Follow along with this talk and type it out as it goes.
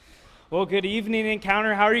Well, good evening,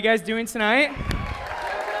 Encounter. How are you guys doing tonight?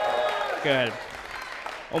 Good.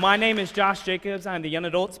 Well, my name is Josh Jacobs. I'm the young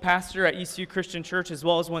adults pastor at Eastview Christian Church, as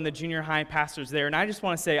well as one of the junior high pastors there. And I just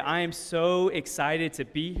want to say I am so excited to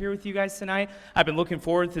be here with you guys tonight. I've been looking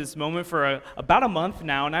forward to this moment for about a month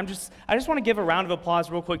now. And I just want to give a round of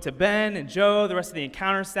applause real quick to Ben and Joe, the rest of the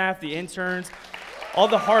Encounter staff, the interns, all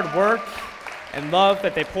the hard work and love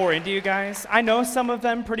that they pour into you guys. I know some of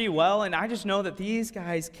them pretty well, and I just know that these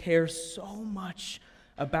guys care so much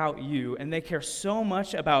about you, and they care so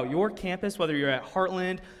much about your campus, whether you're at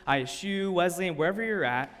Heartland, ISU, Wesleyan, wherever you're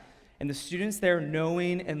at, and the students there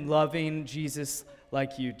knowing and loving Jesus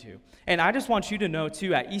like you do. And I just want you to know,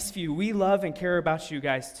 too, at Eastview, we love and care about you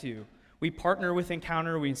guys, too. We partner with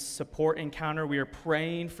Encounter, we support Encounter, we are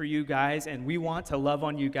praying for you guys, and we want to love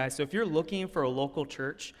on you guys. So if you're looking for a local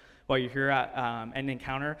church while you're here at an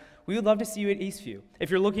Encounter, we would love to see you at Eastview. If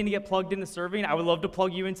you're looking to get plugged into serving, I would love to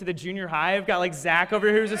plug you into the junior high. I've got like Zach over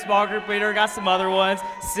here who's a small group leader, got some other ones.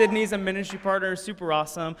 Sydney's a ministry partner, super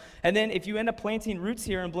awesome. And then if you end up planting roots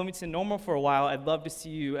here in Bloomington Normal for a while, I'd love to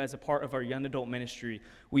see you as a part of our young adult ministry.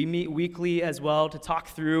 We meet weekly as well to talk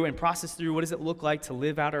through and process through what does it look like to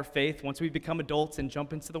live out our faith once we become adults and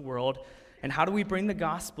jump into the world, and how do we bring the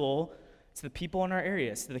gospel to the people in our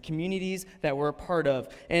areas, to the communities that we're a part of.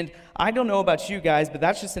 And I don't know about you guys, but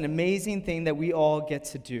that's just an amazing thing that we all get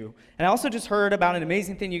to do. And I also just heard about an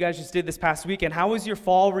amazing thing you guys just did this past weekend. How was your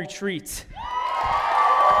fall retreat?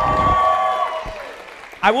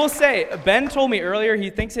 I will say, Ben told me earlier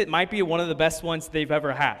he thinks it might be one of the best ones they've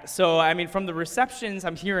ever had. So, I mean, from the receptions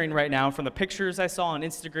I'm hearing right now, from the pictures I saw on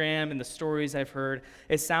Instagram and the stories I've heard,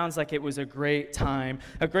 it sounds like it was a great time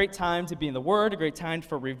to be in the Word, a great time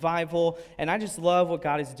for revival, and I just love what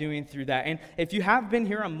God is doing through that. And if you have been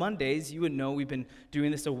here on Mondays, you would know we've been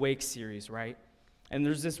doing this Awake series, right? And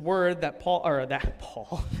there's this word that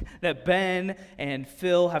that Ben and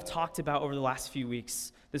Phil have talked about over the last few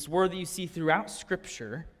weeks. This word that you see throughout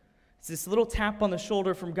Scripture. It's this little tap on the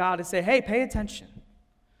shoulder from God to say, hey, pay attention.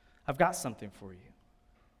 I've got something for you.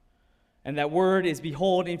 And that word is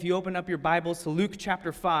behold. And if you open up your Bibles to Luke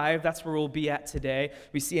chapter 5, that's where we'll be at today.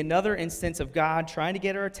 We see another instance of God trying to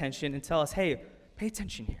get our attention and tell us, hey, pay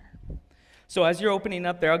attention here. So as you're opening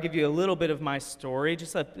up there, I'll give you a little bit of my story,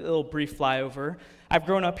 just a little brief flyover. I've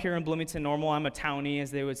grown up here in Bloomington Normal. I'm a townie,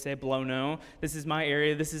 as they would say, Blono. This is my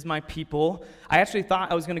area. This is my people. I actually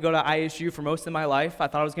thought I was going to go to ISU for most of my life. I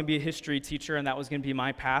thought I was going to be a history teacher, and that was going to be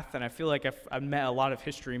my path. And I feel like I've met a lot of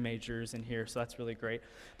history majors in here, so that's really great.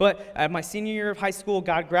 But at my senior year of high school,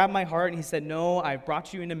 God grabbed my heart, and he said, no, I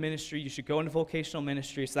brought you into ministry. You should go into vocational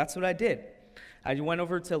ministry. So that's what I did. I went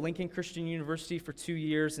over to Lincoln Christian University for 2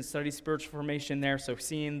 years and studied spiritual formation there. So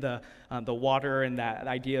seeing the water and that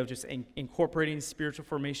idea of just incorporating spiritual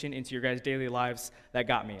formation into your guys' daily lives, that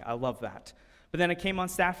got me. I love that. But then I came on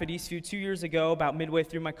staff at Eastview 2 years ago, about midway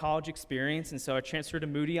through my college experience, and so I transferred to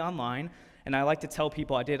Moody Online. And I like to tell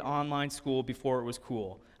people I did online school before it was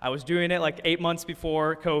cool. I was doing it like 8 months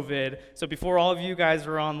before COVID. So before all of you guys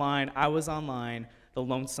were online, I was online. The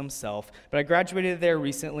lonesome self. But I graduated there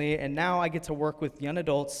recently, and now I get to work with young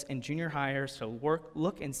adults and junior hires to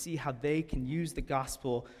look and see how they can use the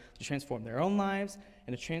gospel to transform their own lives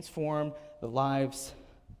and to transform the lives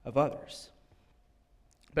of others.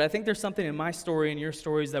 But I think there's something in my story and your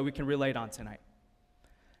stories that we can relate on tonight.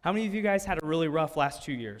 How many of you guys had a really rough last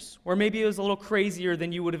 2 years? Or maybe it was a little crazier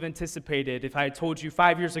than you would have anticipated if I had told you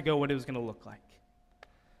 5 years ago what it was going to look like.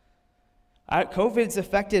 COVID's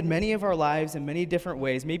affected many of our lives in many different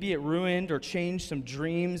ways. Maybe it ruined or changed some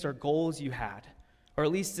dreams or goals you had, or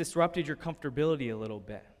at least disrupted your comfortability a little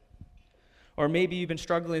bit. Or maybe you've been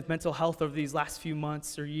struggling with mental health over these last few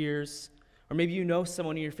months or years, or maybe you know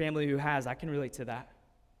someone in your family who has. I can relate to that.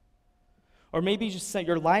 Or maybe just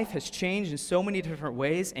your life has changed in so many different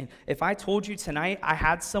ways, and if I told you tonight I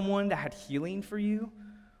had someone that had healing for you,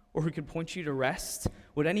 or who could point you to rest,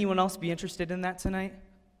 would anyone else be interested in that tonight?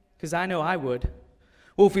 Because I know I would.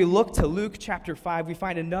 Well, if we look to Luke chapter 5, we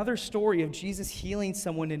find another story of Jesus healing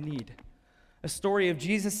someone in need. A story of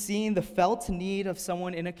Jesus seeing the felt need of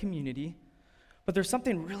someone in a community. But there's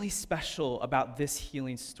something really special about this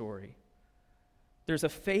healing story. There's a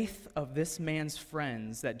faith of this man's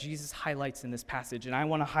friends that Jesus highlights in this passage, and I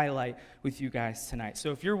want to highlight with you guys tonight.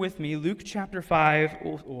 So if you're with me, Luke chapter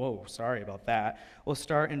 5, sorry about that. We'll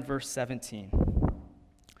start in verse 17.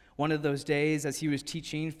 One of those days, as he was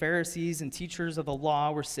teaching, Pharisees and teachers of the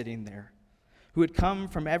law were sitting there, who had come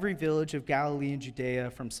from every village of Galilee and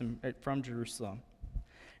Judea from Jerusalem.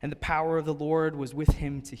 And the power of the Lord was with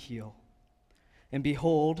him to heal. And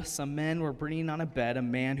behold, some men were bringing on a bed a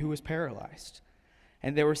man who was paralyzed.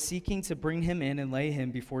 and they were seeking to bring him in and lay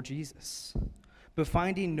him before Jesus. But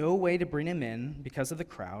finding no way to bring him in because of the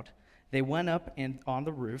crowd, they went up and on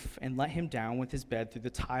the roof and let him down with his bed through the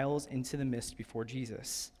tiles into the mist before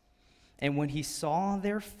Jesus. And when he saw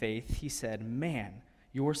their faith, he said, "Man,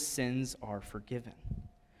 your sins are forgiven."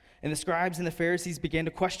 And the scribes and the Pharisees began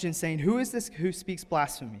to question, saying, "Who is this who speaks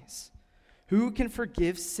blasphemies? Who can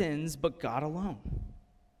forgive sins but God alone?"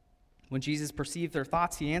 When Jesus perceived their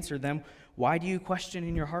thoughts, he answered them, "Why do you question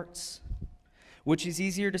in your hearts? Which is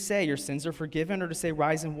easier to say, 'Your sins are forgiven,' or to say,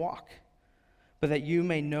 'Rise and walk'? But that you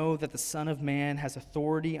may know that the Son of Man has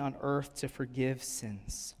authority on earth to forgive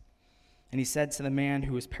sins." And he said to the man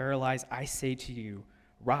who was paralyzed, "I say to you,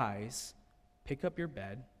 rise, pick up your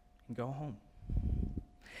bed, and go home."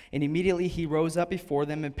 And immediately he rose up before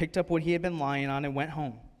them and picked up what he had been lying on and went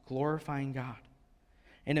home, glorifying God.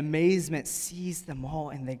 And amazement seized them all,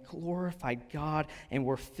 and they glorified God and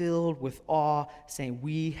were filled with awe, saying,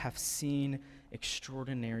 "We have seen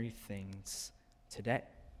extraordinary things today."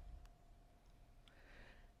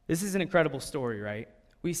 This is an incredible story, right?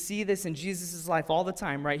 We see this in Jesus' life all the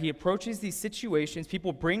time, right? He approaches these situations,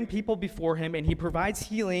 people bring people before him, and he provides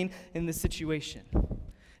healing in the situation.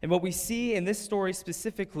 And what we see in this story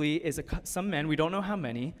specifically is some men, we don't know how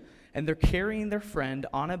many, and they're carrying their friend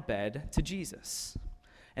on a bed to Jesus.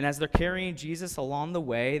 And as they're carrying Jesus along the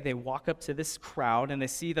way, they walk up to this crowd, and they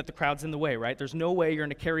see that the crowd's in the way, right? There's no way you're going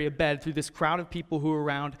to carry a bed through this crowd of people who are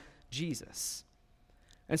around Jesus.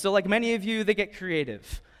 And so like many of you, they get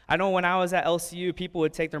creative. I know when I was at LCU, people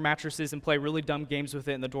would take their mattresses and play really dumb games with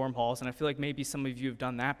it in the dorm halls, and I feel like maybe some of you have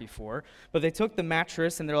done that before. But they took the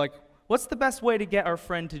mattress, and they're like, "What's the best way to get our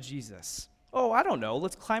friend to Jesus?" "Oh, I don't know.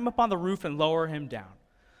 Let's climb up on the roof and lower him down."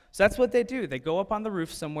 So that's what they do. They go up on the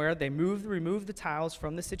roof somewhere, they remove the tiles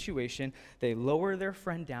from the situation, they lower their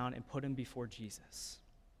friend down and put him before Jesus.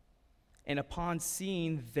 And upon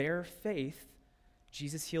seeing their faith,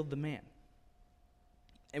 Jesus healed the man.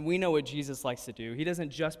 And we know what Jesus likes to do. He doesn't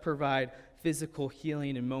just provide physical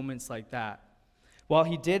healing in moments like that. While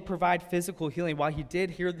he did provide physical healing, while he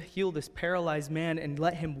did heal this paralyzed man and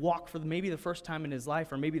let him walk for maybe the first time in his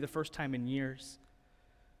life or maybe the first time in years,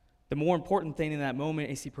 the more important thing in that moment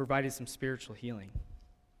is he provided some spiritual healing.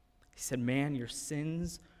 He said, "Man, your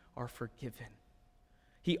sins are forgiven."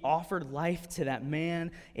 He offered life to that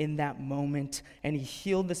man in that moment, and he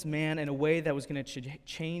healed this man in a way that was going to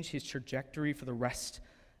change his trajectory for the rest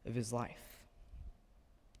of his life.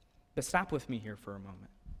 But stop with me here for a moment.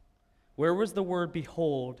 Where was the word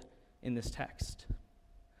 "behold" in this text?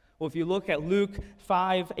 Well, if you look at Luke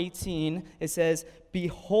 5:18, it says,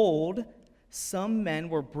 "Behold, some men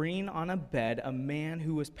were bringing on a bed a man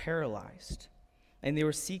who was paralyzed, and they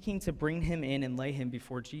were seeking to bring him in and lay him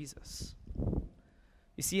before Jesus."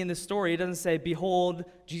 You see, in this story, it doesn't say, "Behold,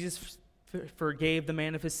 Jesus forgave the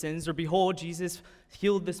man of his sins," or "Behold, Jesus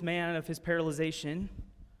healed this man of his paralyzation."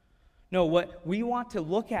 No, what we want to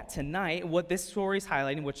look at tonight, what this story is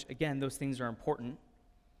highlighting, which, again, those things are important,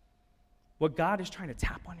 what God is trying to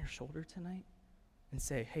tap on your shoulder tonight and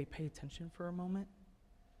say, "Hey, pay attention for a moment,"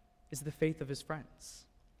 is the faith of his friends.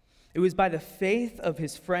 It was by the faith of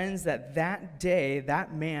his friends that day,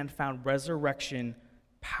 that man found resurrection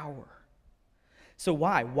power. So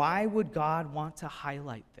why? Why would God want to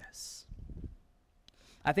highlight this?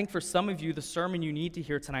 I think for some of you, the sermon you need to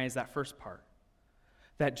hear tonight is that first part.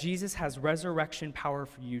 That Jesus has resurrection power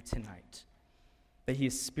for you tonight. That he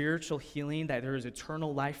is spiritual healing, that there is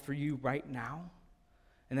eternal life for you right now,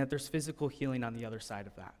 and that there's physical healing on the other side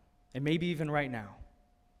of that. And maybe even right now.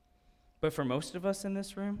 But for most of us in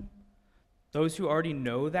this room, those who already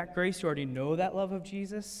know that grace, who already know that love of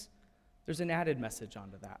Jesus, there's an added message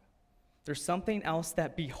onto that. There's something else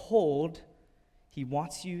that, behold, he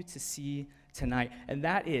wants you to see tonight. And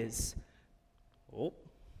that is,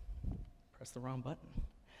 press the wrong button.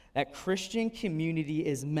 That Christian community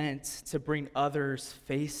is meant to bring others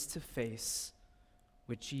face to face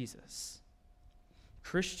with Jesus.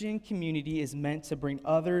 Christian community is meant to bring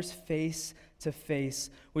others face to face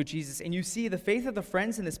with Jesus. And you see, the faith of the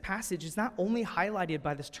friends in this passage is not only highlighted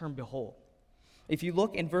by this term, "behold." If you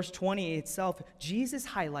look in verse 20 itself, Jesus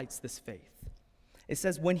highlights this faith. It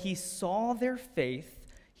says, "When he saw their faith,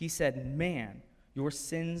 he said, 'Man, your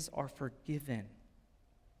sins are forgiven.'"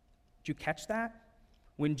 Did you catch that?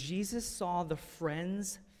 When Jesus saw the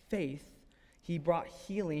friends' faith, he brought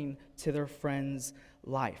healing to their friends'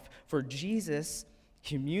 life. For Jesus,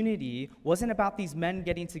 community wasn't about these men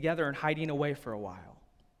getting together and hiding away for a while.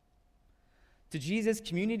 To Jesus,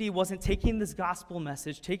 community wasn't taking this gospel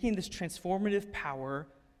message, taking this transformative power,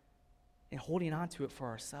 and holding on to it for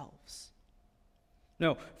ourselves.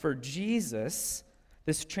 No, for Jesus,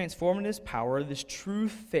 This transformative power, this true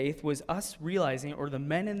faith, was us realizing, or the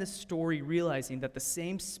men in this story realizing, that the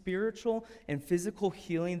same spiritual and physical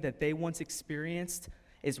healing that they once experienced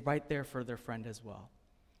is right there for their friend as well.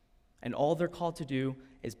 And all they're called to do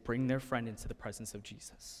is bring their friend into the presence of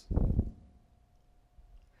Jesus.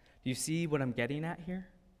 Do you see what I'm getting at here?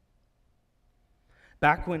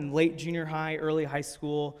 Back when late junior high, early high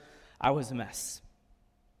school, I was a mess.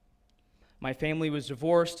 My family was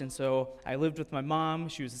divorced, and so I lived with my mom.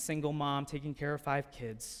 She was a single mom, taking care of 5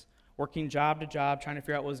 kids, working job to job, trying to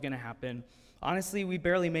figure out what was going to happen. Honestly, we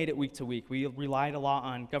barely made it week to week. We relied a lot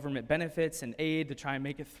on government benefits and aid to try and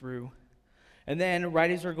make it through. And then, right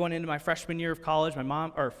as we were going into my freshman year of college,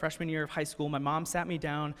 freshman year of high school, my mom sat me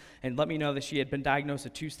down and let me know that she had been diagnosed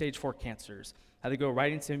with 2 stage 4 cancers. I had to go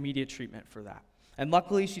right into immediate treatment for that. And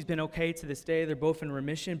luckily, she's been okay to this day. They're both in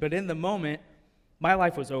remission. But in the moment, my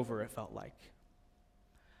life was over, it felt like.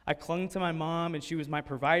 I clung to my mom, and she was my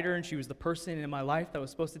provider, and she was the person in my life that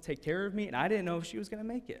was supposed to take care of me, and I didn't know if she was going to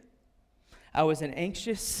make it. I was an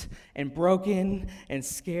anxious and broken and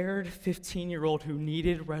scared 15-year-old who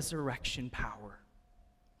needed resurrection power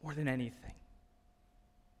more than anything.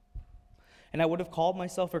 And I would have called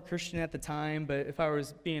myself a Christian at the time, but if I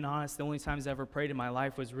was being honest, the only times I ever prayed in my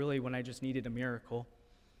life was really when I just needed a miracle.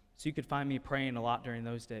 So you could find me praying a lot during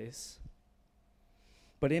those days.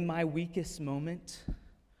 But in my weakest moment,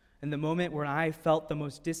 in the moment where I felt the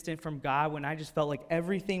most distant from God, when I just felt like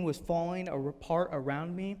everything was falling apart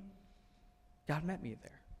around me, God met me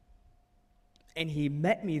there. And he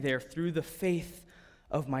met me there through the faith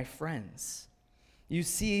of my friends. You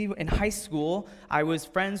see, in high school, I was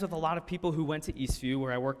friends with a lot of people who went to Eastview,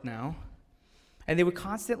 where I work now, and they would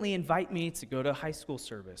constantly invite me to go to high school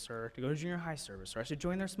service or to go to junior high service, or I should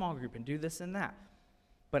join their small group and do this and that.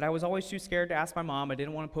 But I was always too scared to ask my mom. I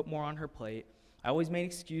didn't want to put more on her plate. I always made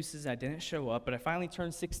excuses. I didn't show up, but I finally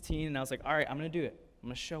turned 16, and I was like, all right, I'm going to do it. I'm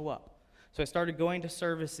going to show up. So I started going to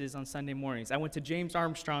services on Sunday mornings. I went to James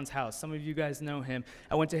Armstrong's house. Some of you guys know him.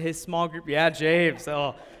 I went to his small group. Yeah, James.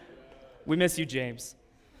 Oh, we miss you, James.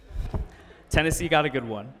 Tennessee got a good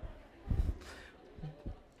one.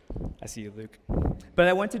 I see you, Luke. But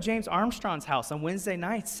I went to James Armstrong's house on Wednesday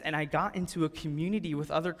nights, and I got into a community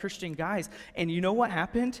with other Christian guys. And you know what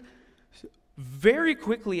happened? Very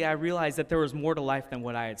quickly, I realized that there was more to life than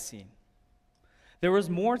what I had seen. There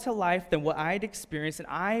was more to life than what I had experienced, and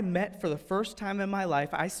I met for the first time in my life.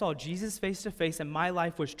 I saw Jesus face to face, and my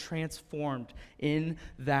life was transformed in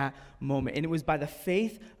that moment. And it was by the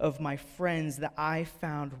faith of my friends that I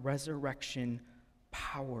found resurrection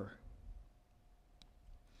power.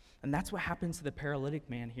 And that's what happened to the paralytic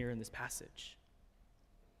man here in this passage.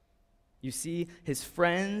 You see, his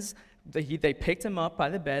friends, they picked him up by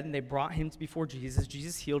the bed, and they brought him before Jesus.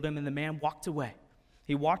 Jesus healed him, and the man walked away.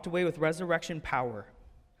 He walked away with resurrection power.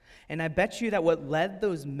 And I bet you that what led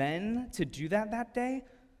those men to do that day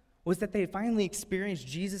was that they finally experienced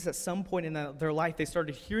Jesus at some point in their life. They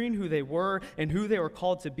started hearing who they were and who they were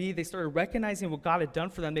called to be. They started recognizing what God had done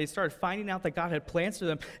for them. They started finding out that God had plans for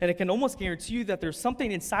them. And it can almost guarantee you that there's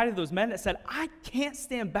something inside of those men that said, I can't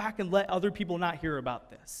stand back and let other people not hear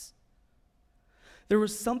about this. There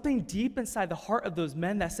was something deep inside the heart of those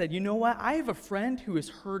men that said, you know what? I have a friend who is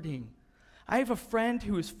hurting. I have a friend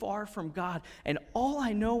who is far from God, and all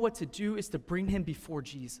I know what to do is to bring him before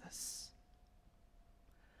Jesus.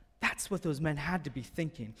 That's what those men had to be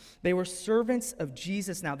thinking. They were servants of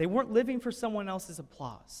Jesus now. They weren't living for someone else's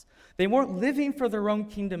applause. They weren't living for their own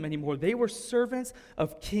kingdom anymore. They were servants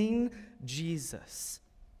of King Jesus.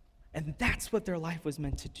 And that's what their life was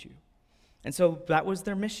meant to do. And so that was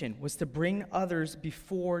their mission, was to bring others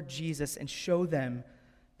before Jesus and show them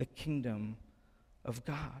the kingdom of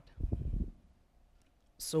God.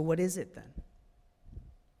 So what is it then?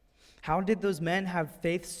 How did those men have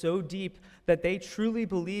faith so deep that they truly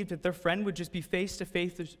believed that their friend would just be face to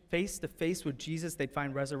face with Jesus, they'd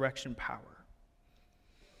find resurrection power?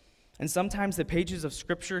 And sometimes the pages of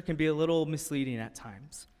Scripture can be a little misleading at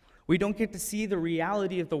times. We don't get to see the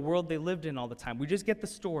reality of the world they lived in all the time. We just get the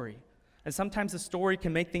story. And sometimes the story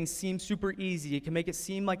can make things seem super easy. It can make it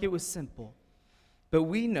seem like it was simple. But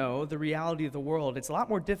we know the reality of the world. It's a lot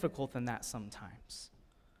more difficult than that sometimes.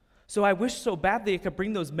 So I wish so badly I could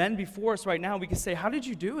bring those men before us right now. We could say, how did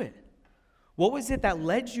you do it? What was it that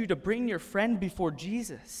led you to bring your friend before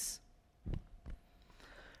Jesus?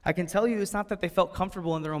 I can tell you it's not that they felt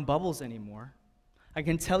comfortable in their own bubbles anymore. I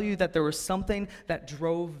can tell you that there was something that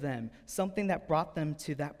drove them, something that brought them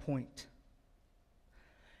to that point.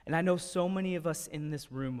 And I know so many of us in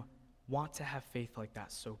this room want to have faith like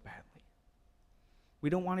that so badly. We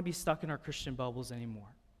don't want to be stuck in our Christian bubbles anymore.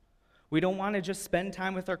 We don't want to just spend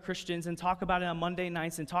time with our Christians and talk about it on Monday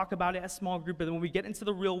nights and talk about it as small group, but then when we get into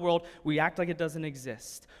the real world, we act like it doesn't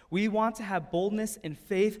exist. We want to have boldness and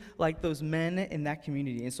faith like those men in that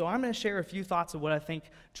community. And so I'm going to share a few thoughts of what I think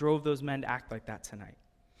drove those men to act like that tonight.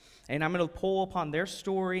 And I'm going to pull upon their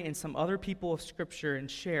story and some other people of Scripture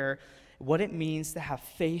and share what it means to have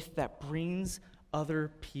faith that brings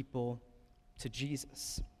other people to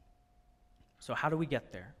Jesus. So how do we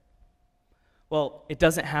get there? Well, it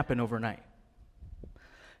doesn't happen overnight.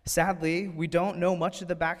 Sadly, we don't know much of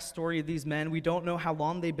the backstory of these men. We don't know how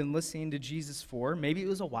long they've been listening to Jesus for. Maybe it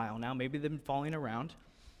was a while now. Maybe they've been following around.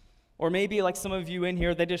 Or maybe, like some of you in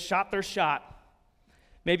here, they just shot their shot.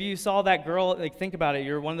 Maybe you saw that girl, like think about it,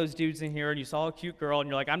 you're one of those dudes in here and you saw a cute girl and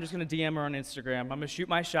you're like, I'm just going to DM her on Instagram. I'm going to shoot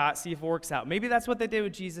my shot, see if it works out. Maybe that's what they did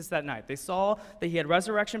with Jesus that night. They saw that he had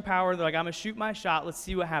resurrection power. They're like, I'm going to shoot my shot. Let's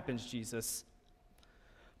see what happens, Jesus.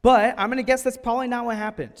 But I'm going to guess that's probably not what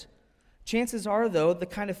happened. Chances are, though, the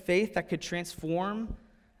kind of faith that could transform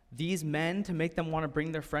these men to make them want to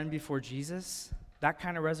bring their friend before Jesus, that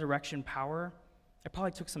kind of resurrection power, it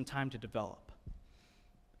probably took some time to develop.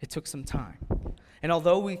 It took some time. And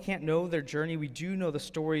although we can't know their journey, we do know the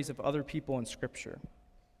stories of other people in Scripture.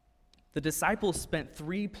 The disciples spent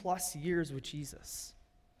 3+ years with Jesus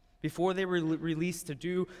before they were released to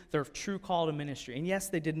do their true call to ministry. And yes,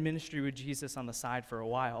 they did ministry with Jesus on the side for a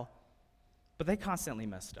while, but they constantly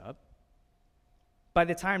messed up. By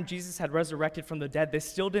the time Jesus had resurrected from the dead, they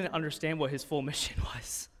still didn't understand what his full mission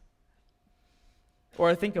was. Or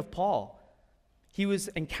I think of Paul. He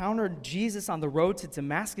encountered Jesus on the road to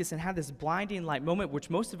Damascus and had this blinding light moment, which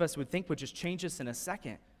most of us would think would just change us in a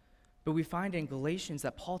second. But we find in Galatians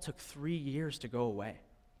that Paul took 3 years to go away.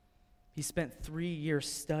 He spent 3 years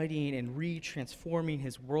studying and re-transforming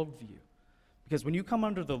his worldview. Because when you come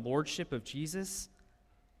under the lordship of Jesus,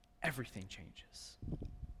 everything changes.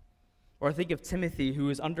 Or I think of Timothy, who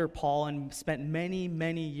was under Paul and spent many,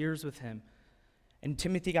 many years with him. And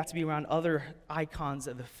Timothy got to be around other icons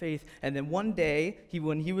of the faith. And then one day,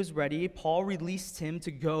 when he was ready, Paul released him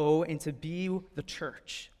to go and to be the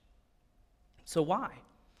church. So why?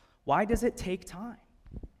 Why does it take time?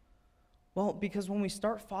 Well, because when we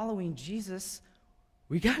start following Jesus,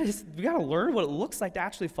 we gotta learn what it looks like to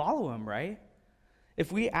actually follow him, right?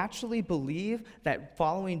 If we actually believe that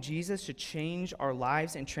following Jesus should change our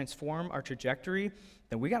lives and transform our trajectory,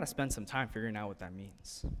 then we got to spend some time figuring out what that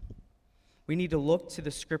means. We need to look to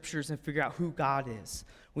the Scriptures and figure out who God is.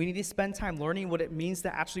 We need to spend time learning what it means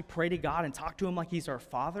to actually pray to God and talk to him like he's our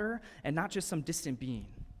Father and not just some distant being.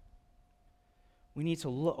 We need to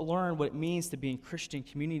learn what it means to be in Christian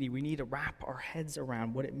community. We need to wrap our heads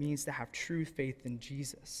around what it means to have true faith in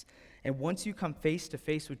Jesus. And once you come face to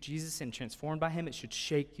face with Jesus and transformed by him, it should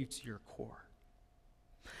shake you to your core.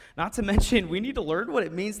 Not to mention, we need to learn what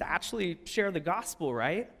it means to actually share the gospel,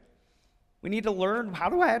 right? We need to learn, how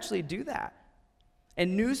do I actually do that?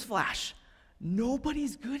 And newsflash,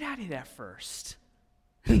 nobody's good at it at first.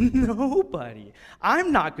 Nobody.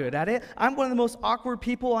 I'm not good at it. I'm one of the most awkward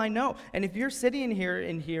people I know. And if you're sitting here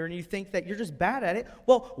and you think that you're just bad at it,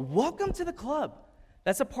 well, welcome to the club.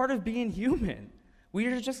 That's a part of being human. We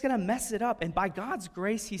are just going to mess it up. And by God's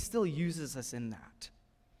grace, he still uses us in that.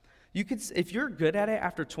 If you're good at it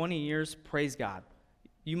after 20 years, praise God.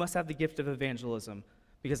 You must have the gift of evangelism,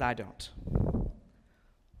 because I don't.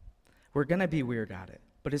 We're going to be weird at it,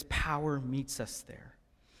 but his power meets us there.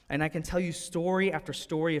 And I can tell you story after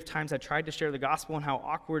story of times I tried to share the gospel and how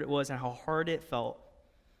awkward it was and how hard it felt.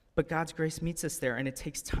 But God's grace meets us there, and it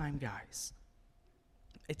takes time, guys.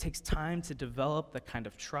 It takes time to develop the kind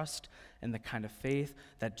of trust and the kind of faith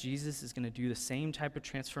that Jesus is going to do the same type of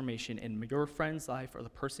transformation in your friend's life or the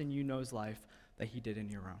person you know's life that he did in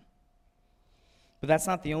your own. But that's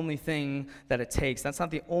not the only thing that it takes. That's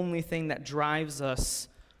not the only thing that drives us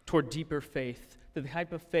toward deeper faith, the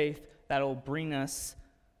type of faith that will bring us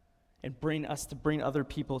to bring other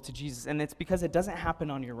people to Jesus. And it's because it doesn't happen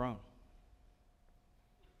on your own.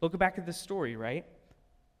 Look back at this story, right?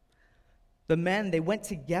 The men, they went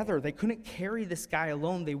together. They couldn't carry this guy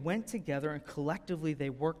alone. They went together, and collectively they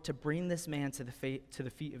worked to bring this man to the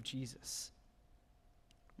feet of Jesus.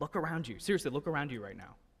 Look around you. Seriously, look around you right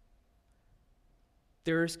now.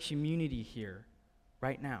 There is community here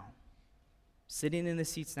right now, sitting in the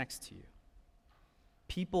seats next to you.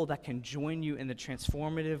 People that can join you in the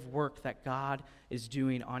transformative work that God is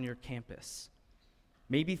doing on your campus.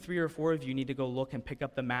 Maybe 3 or 4 of you need to go look and pick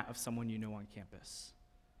up the mat of someone you know on campus.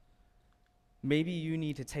 Maybe you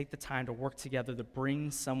need to take the time to work together to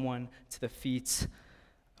bring someone to the feet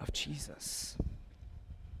of Jesus.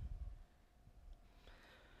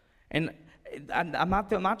 And I'm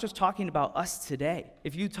not just talking about us today.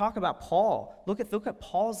 If you talk about Paul, look at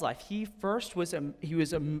Paul's life. He first was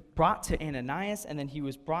brought to Ananias, and then he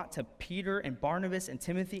was brought to Peter and Barnabas and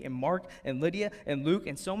Timothy and Mark and Lydia and Luke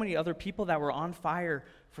and so many other people that were on fire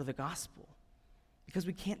for the gospel. Because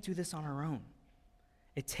we can't do this on our own.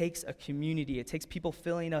 It takes a community. It takes people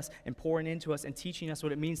filling us and pouring into us and teaching us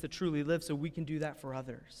what it means to truly live so we can do that for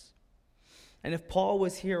others. And if Paul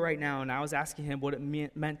was here right now and I was asking him what it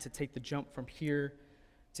meant to take the jump from here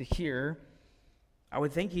to here, I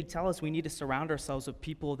would think he'd tell us we need to surround ourselves with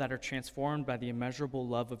people that are transformed by the immeasurable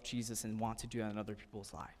love of Jesus and want to do that in other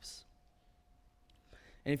people's lives.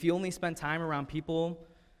 And if you only spend time around people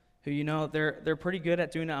who, they're pretty good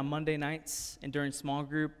at doing it on Monday nights and during small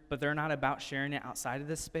group, but they're not about sharing it outside of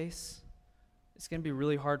this space, it's going to be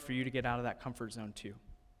really hard for you to get out of that comfort zone too.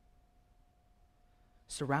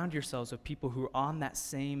 Surround yourselves with people who are on that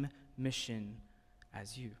same mission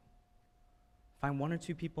as you. Find one or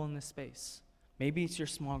two people in this space. Maybe it's your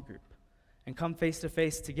small group. And come face to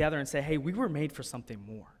face together and say, hey, we were made for something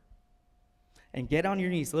more. And get on your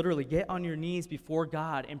knees, literally get on your knees before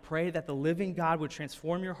God and pray that the living God would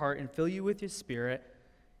transform your heart and fill you with His Spirit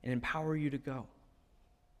and empower you to go.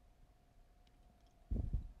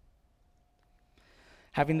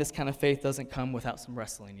 Having this kind of faith doesn't come without some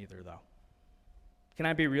wrestling either, though. Can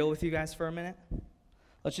I be real with you guys for a minute?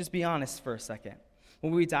 Let's just be honest for a second.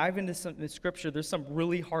 When we dive into the Scripture, there's some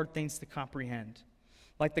really hard things to comprehend,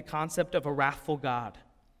 like the concept of a wrathful God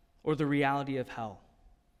or the reality of hell.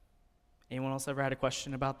 Anyone else ever had a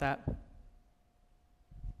question about that?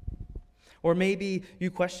 Or maybe you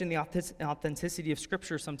question the authenticity of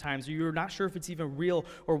Scripture sometimes, or you're not sure if it's even real,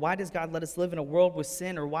 or why does God let us live in a world with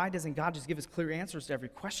sin, or why doesn't God just give us clear answers to every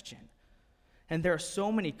question? And there are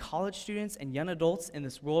so many college students and young adults in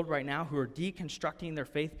this world right now who are deconstructing their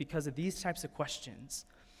faith because of these types of questions.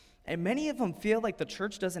 And many of them feel like the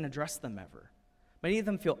church doesn't address them ever. Many of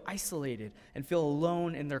them feel isolated and feel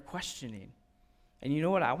alone in their questioning. And you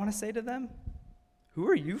know what I want to say to them? Who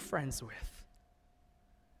are you friends with?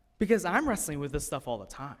 Because I'm wrestling with this stuff all the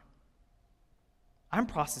time. I'm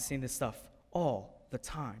processing this stuff all the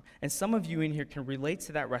time. And some of you in here can relate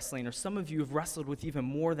to that wrestling, or some of you have wrestled with even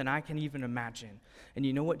more than I can even imagine. And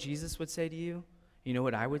you know what Jesus would say to you? You know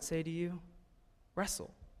what I would say to you?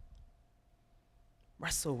 Wrestle.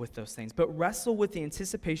 Wrestle with those things. But wrestle with the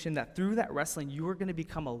anticipation that through that wrestling, you are going to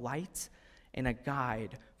become a light and a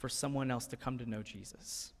guide for someone else to come to know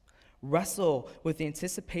Jesus. Wrestle with the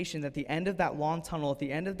anticipation that at the end of that long tunnel, at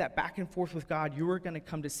the end of that back and forth with God, you are going to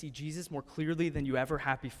come to see Jesus more clearly than you ever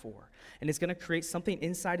have before. And it's going to create something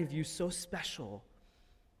inside of you so special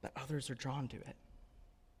that others are drawn to it.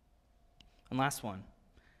 And last one,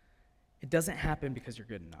 it doesn't happen because you're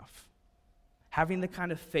good enough. Having the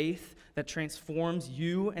kind of faith that transforms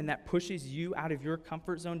you and that pushes you out of your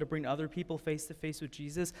comfort zone to bring other people face to face with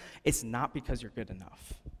Jesus, it's not because you're good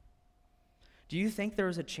enough. Do you think there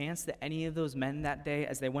was a chance that any of those men that day,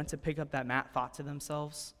 as they went to pick up that mat, thought to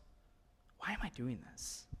themselves, why am I doing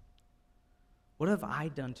this? What have I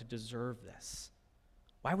done to deserve this?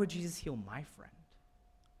 Why would Jesus heal my friend?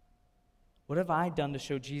 What have I done to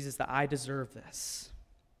show Jesus that I deserve this?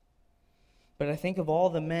 But I think of all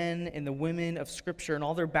the men and the women of Scripture and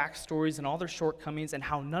all their backstories and all their shortcomings and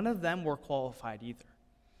how none of them were qualified either.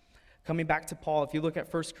 Coming back to Paul, if you look at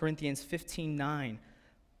 1 Corinthians 15:9,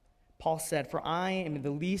 Paul said, "For I am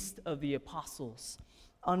the least of the apostles,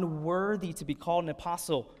 unworthy to be called an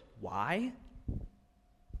apostle." Why?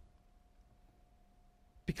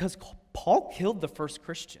 Because Paul killed the first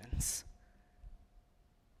Christians.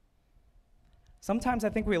 Sometimes I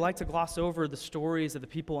think we like to gloss over the stories of the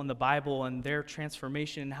people in the Bible and their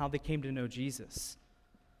transformation and how they came to know Jesus.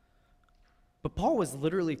 But Paul was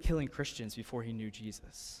literally killing Christians before he knew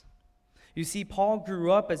Jesus. You see, Paul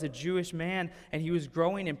grew up as a Jewish man, and he was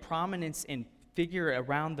growing in prominence and figure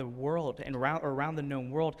around the world and around the known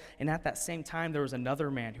world. And at that same time, there was another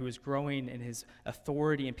man who was growing in his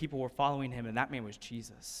authority, and people were following him, and that man was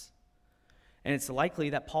Jesus. And it's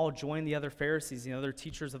likely that Paul joined the other Pharisees, the other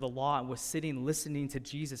teachers of the law, and was sitting listening to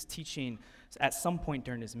Jesus teaching at some point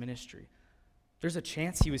during his ministry. There's a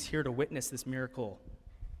chance he was here to witness this miracle.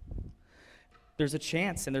 There's a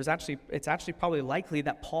chance, and it's actually probably likely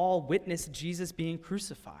that Paul witnessed Jesus being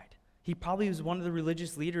crucified. He probably was one of the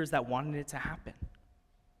religious leaders that wanted it to happen.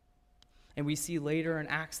 And we see later in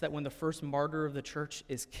Acts that when the first martyr of the church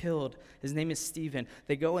is killed, his name is Stephen,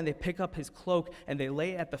 they go and they pick up his cloak and they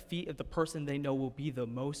lay it at the feet of the person they know will be the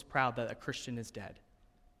most proud that a Christian is dead.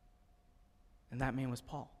 And that man was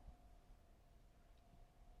Paul.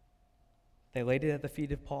 They laid it at the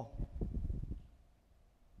feet of Paul.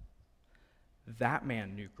 That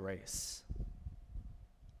man knew grace.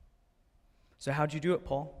 So how'd you do it,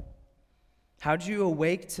 Paul? How'd you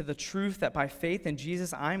awake to the truth that by faith in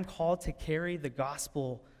Jesus, I'm called to carry the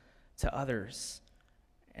gospel to others?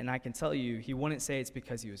 And I can tell you, he wouldn't say it's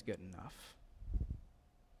because he was good enough.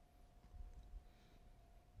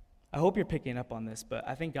 I hope you're picking up on this, but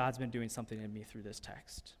I think God's been doing something in me through this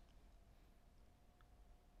text.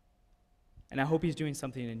 And I hope he's doing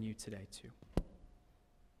something in you today, too.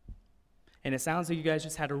 And it sounds like you guys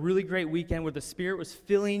just had a really great weekend where the Spirit was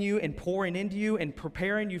filling you and pouring into you and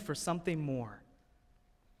preparing you for something more.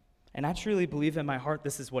 And I truly believe in my heart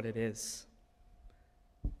this is what it is.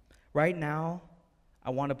 Right now, I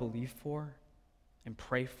want to believe for and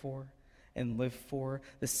pray for and live for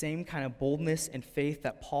the same kind of boldness and faith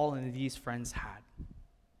that Paul and these friends had.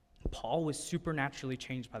 Paul was supernaturally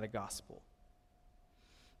changed by the gospel.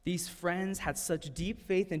 These friends had such deep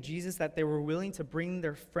faith in Jesus that they were willing to bring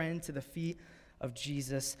their friend to the feet of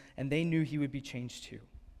Jesus, and they knew he would be changed too.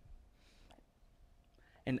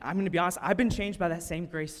 And I'm going to be honest, I've been changed by that same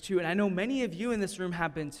grace too, and I know many of you in this room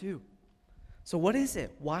have been too. So what is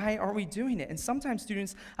it? Why are we doing it? And sometimes,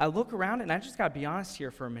 students, I look around, and I just got to be honest here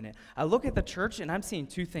for a minute. I look at the church, and I'm seeing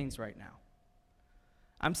two things right now.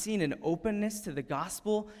 I'm seeing an openness to the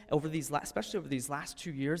gospel especially over these last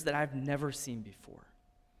 2 years that I've never seen before.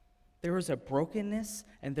 There is a brokenness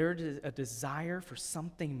and there is a desire for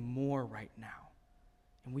something more right now,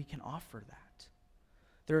 and we can offer that.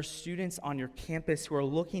 There are students on your campus who are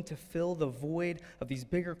looking to fill the void of these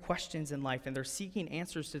bigger questions in life, and they're seeking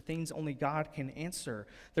answers to things only God can answer.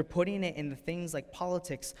 They're putting it in the things like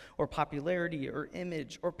politics or popularity or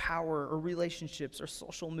image or power or relationships or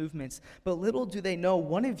social movements, but little do they know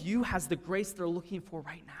one of you has the grace they're looking for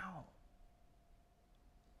right now.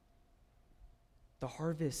 The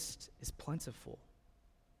harvest is plentiful.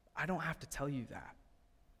 I don't have to tell you that.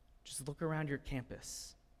 Just look around your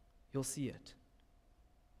campus. You'll see it.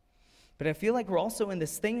 But I feel like we're also in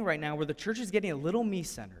this thing right now where the church is getting a little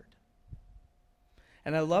me-centered.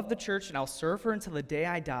 And I love the church, and I'll serve her until the day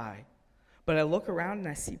I die. But I look around and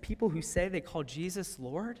I see people who say they call Jesus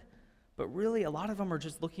Lord, but really a lot of them are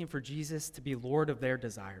just looking for Jesus to be Lord of their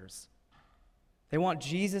desires. They want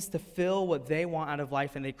Jesus to fill what they want out of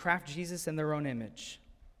life, and they craft Jesus in their own image.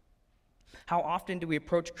 How often do we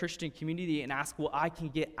approach Christian community and ask what I can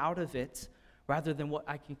get out of it rather than what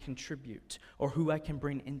I can contribute or who I can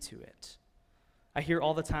bring into it? I hear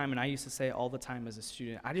all the time, and I used to say all the time as a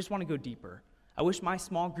student, I just want to go deeper. I wish my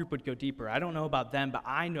small group would go deeper. I don't know about them, but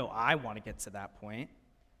I know I want to get to that point.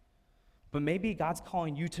 But maybe God's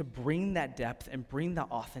calling you to bring that depth and bring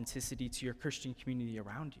that authenticity to your Christian community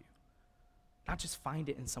around you. Not just find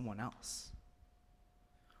it in someone else.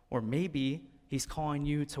 Or maybe he's calling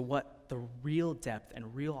you to what the real depth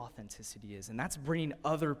and real authenticity is, and that's bringing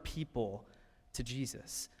other people to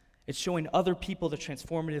Jesus. It's showing other people the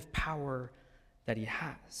transformative power that he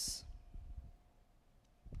has.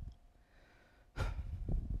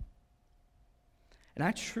 And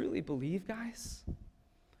I truly believe, guys,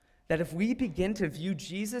 that if we begin to view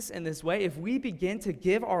Jesus in this way, if we begin to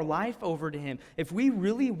give our life over to him, if we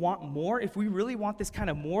really want more, if we really want this kind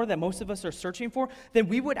of more that most of us are searching for, then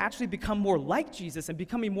we would actually become more like Jesus. And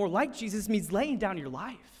becoming more like Jesus means laying down your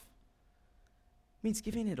life. It means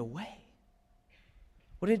giving it away.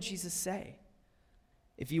 What did Jesus say?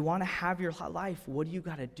 If you want to have your life, what do you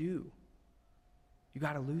got to do? You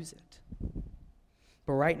got to lose it.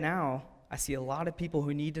 But right now, I see a lot of people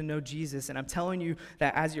who need to know Jesus, and I'm telling you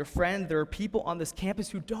that as your friend, there are people on this campus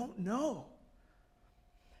who don't know.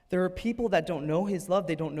 There are people that don't know his love,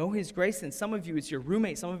 they don't know his grace, and some of you it's your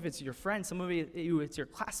roommate, some of it's your friend, some of you it's your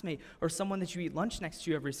classmate, or someone that you eat lunch next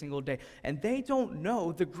to every single day, and they don't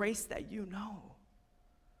know the grace that you know.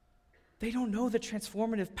 They don't know the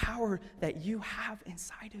transformative power that you have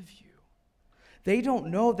inside of you. They don't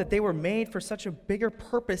know that they were made for such a bigger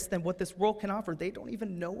purpose than what this world can offer. They don't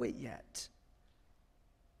even know it yet.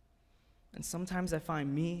 And sometimes I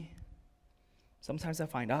find me, sometimes I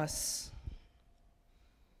find us,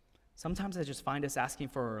 sometimes I just find us asking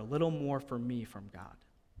for a little more for me from God.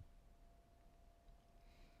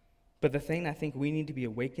 But the thing I think we need to be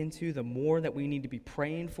awakened to, the more that we need to be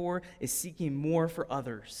praying for, is seeking more for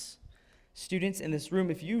others. Students in this room,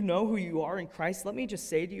 if you know who you are in Christ, let me just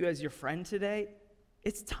say to you as your friend today,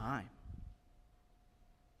 it's time.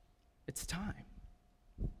 It's time.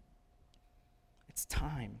 It's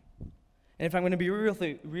time. And if I'm going to be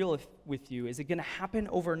real with you, is it going to happen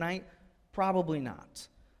overnight? Probably not.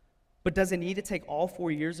 But does it need to take all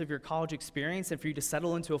 4 years of your college experience and for you to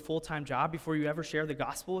settle into a full-time job before you ever share the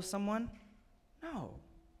gospel with someone? No.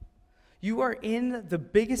 You are in the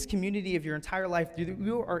biggest community of your entire life.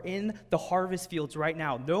 You are in the harvest fields right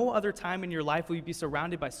now. No other time in your life will you be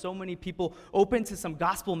surrounded by so many people open to some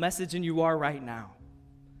gospel message than you are right now.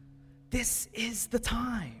 This is the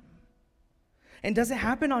time. And does it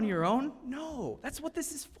happen on your own? No. That's what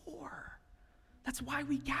this is for. That's why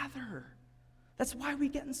we gather. That's why we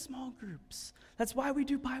get in small groups. That's why we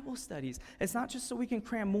do Bible studies. It's not just so we can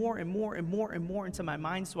cram more and more and more and more into my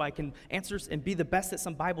mind so I can answer and be the best at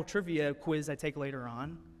some Bible trivia quiz I take later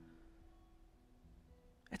on.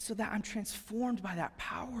 It's so that I'm transformed by that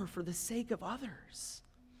power for the sake of others.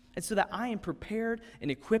 It's so that I am prepared and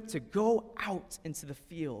equipped to go out into the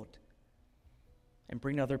field and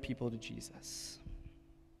bring other people to Jesus.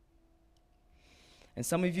 And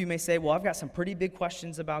some of you may say, well, I've got some pretty big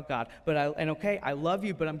questions about God, I love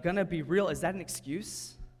you, but I'm going to be real. Is that an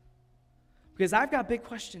excuse? Because I've got big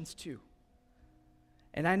questions too.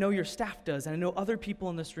 And I know your staff does, and I know other people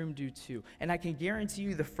in this room do too. And I can guarantee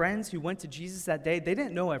you the friends who went to Jesus that day, they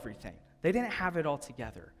didn't know everything. They didn't have it all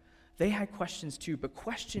together. They had questions too, but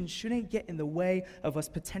questions shouldn't get in the way of us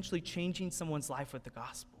potentially changing someone's life with the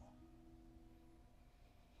gospel.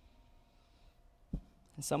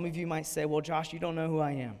 And some of you might say, well, Josh, you don't know who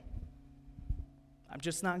I am. I'm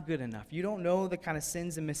just not good enough. You don't know the kind of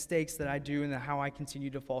sins and mistakes that I do and how I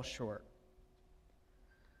continue to fall short.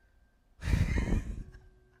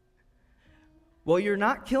 Well, you're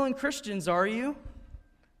not killing Christians, are you?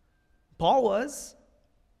 Paul was.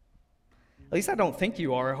 At least I don't think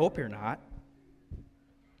you are. I hope you're not.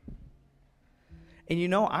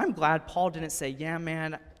 And I'm glad Paul didn't say, yeah,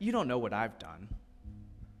 man, you don't know what I've done.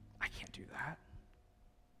 I can't do that.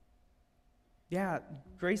 Yeah,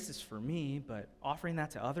 grace is for me, but offering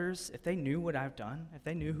that to others, if they knew what I've done, if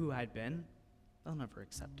they knew who I'd been, they'll never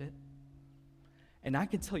accept it. And I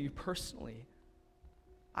can tell you personally,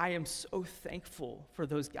 I am so thankful for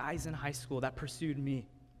those guys in high school that pursued me.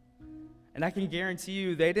 And I can guarantee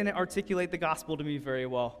you, they didn't articulate the gospel to me very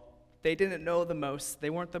well. They didn't know the most. They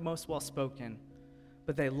weren't the most well-spoken.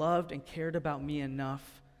 But they loved and cared about me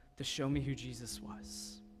enough to show me who Jesus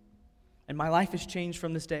was. And my life has changed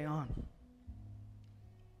from this day on.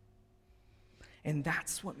 And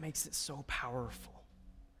that's what makes it so powerful.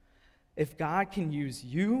 If God can use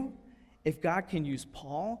you, if God can use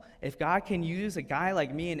Paul, if God can use a guy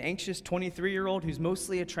like me, an anxious 23-year-old who's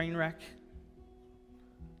mostly a train wreck,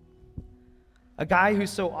 a guy who's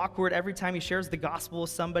so awkward every time he shares the gospel with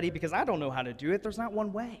somebody because I don't know how to do it, there's not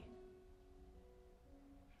one way.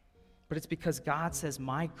 But it's because God says,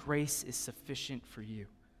 my grace is sufficient for you,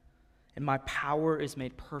 and my power is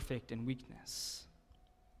made perfect in weakness.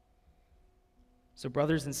 So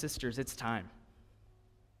brothers and sisters, it's time.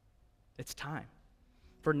 It's time.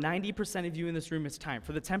 For 90% of you in this room, it's time.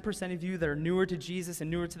 For the 10% of you that are newer to Jesus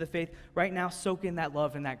and newer to the faith, right now soak in that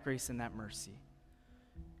love and that grace and that mercy.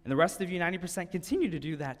 And the rest of you, 90%, continue to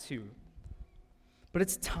do that too. But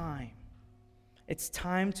it's time. It's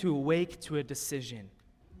time to awake to a decision.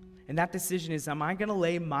 And that decision is, am I going to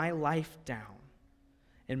lay my life down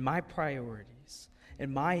and my priorities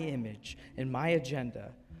and my image and my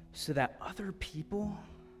agenda so that other people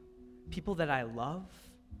that I love,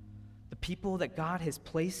 the people that God has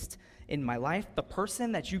placed in my life, the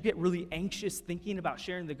person that you get really anxious thinking about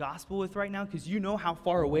sharing the gospel with right now because you know how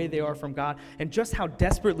far away they are from God and just how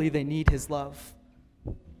desperately they need his love.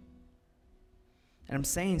 And I'm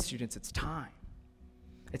saying, students, it's time.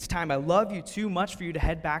 It's time. I love you too much for you to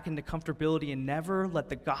head back into comfortability and never let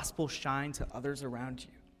the gospel shine to others around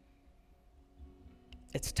you.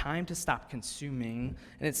 It's time to stop consuming,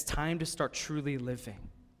 and it's time to start truly living.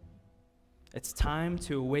 It's time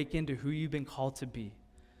to awaken to who you've been called to be.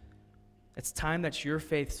 It's time that your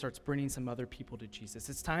faith starts bringing some other people to Jesus.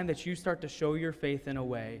 It's time that you start to show your faith in a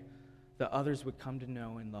way that others would come to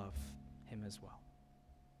know and love him as well.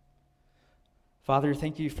 Father,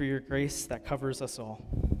 thank you for your grace that covers us all.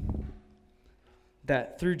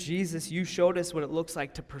 That through Jesus, you showed us what it looks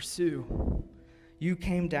like to pursue. You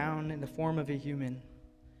came down in the form of a human,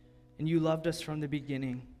 and you loved us from the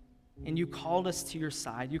beginning. And you called us to your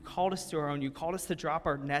side. You called us to our own. You called us to drop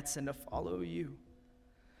our nets and to follow you.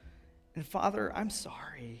 And Father, I'm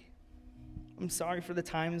sorry. I'm sorry for the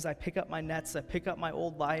times I pick up my nets, I pick up my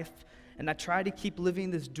old life, and I try to keep living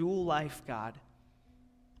this dual life, God.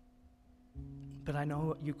 But I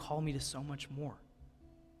know you call me to so much more.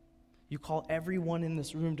 You call everyone in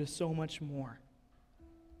this room to so much more.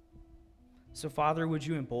 So Father, would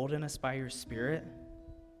you embolden us by your Spirit?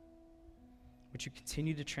 Would you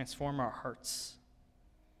continue to transform our hearts?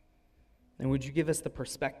 And would you give us the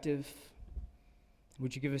perspective?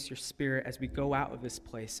 Would you give us your Spirit as we go out of this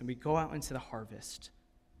place and we go out into the harvest?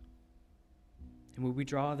 And would we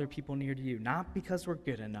draw other people near to you, not because we're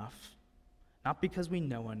good enough, not because we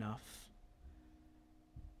know enough,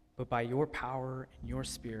 but by your power and your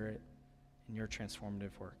Spirit and your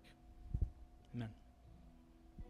transformative work. Amen.